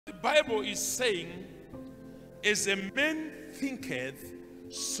The Bible is saying, as a man thinketh,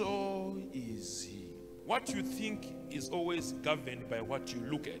 so is he. What you think is always governed by what you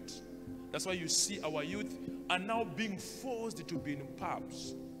look at. That's why you see our youth are now being forced to be in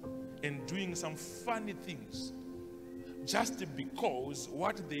pubs and doing some funny things, just because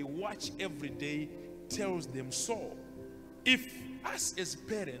what they watch every day tells them so. If us as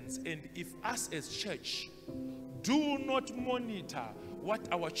parents and if us as church do not monitor what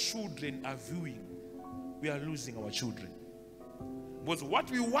our children are viewing, we are losing our children. Because what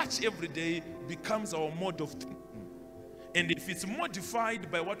we watch every day becomes our mode of thinking. And if it's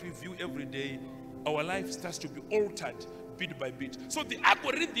modified by what we view every day, our life starts to be altered bit by bit. So the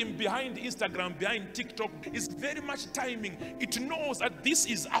algorithm behind Instagram, behind TikTok is very much timing. It knows that this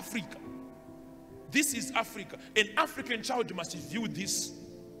is Africa. This is Africa. An African child must view this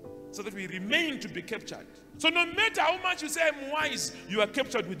so that we remain to be captured. So no matter how much you say I'm wise, you are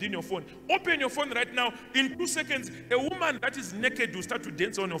captured within your phone. Open your phone right now. In 2 seconds, a woman that is naked will start to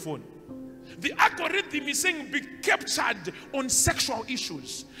dance on your phone. The algorithm is saying be captured on sexual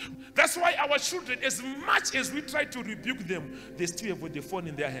issues. That's why our children, as much as we try to rebuke them, they still have the phone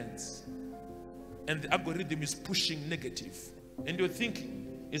in their hands. And the algorithm is pushing negative. And your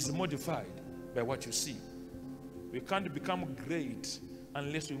thinking is modified by what you see. We can't become great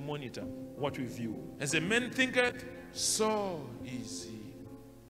unless we monitor what we view. As a man thinketh, so is he.